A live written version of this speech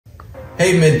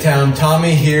Hey Midtown,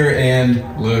 Tommy here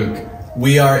and Luke.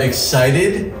 We are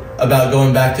excited about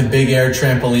going back to Big Air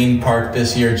Trampoline Park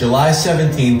this year, July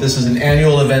 17th. This is an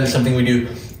annual event, something we do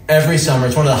every summer.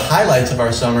 It's one of the highlights of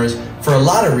our summers for a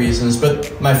lot of reasons,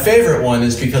 but my favorite one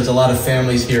is because a lot of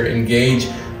families here engage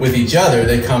with each other.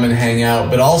 They come and hang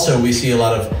out, but also we see a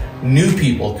lot of new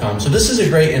people come. So this is a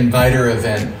great inviter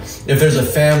event. If there's a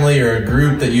family or a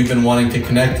group that you've been wanting to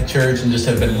connect to church and just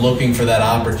have been looking for that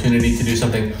opportunity to do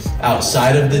something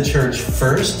outside of the church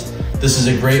first, this is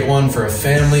a great one for a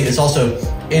family. It's also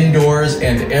indoors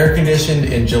and air conditioned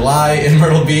in July in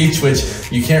Myrtle Beach,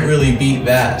 which you can't really beat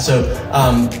that. So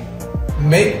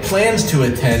make plans to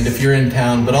attend if you're in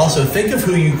town, but also think of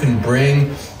who you can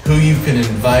bring, who you can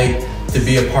invite to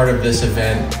be a part of this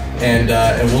event. And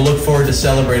we'll look forward to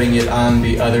celebrating it on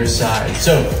the other side.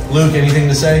 So, Luke, anything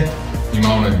to say? You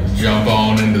might want to jump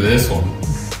on into this one.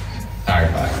 All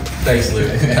right, bye. Thanks,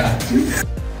 Luke. Yeah.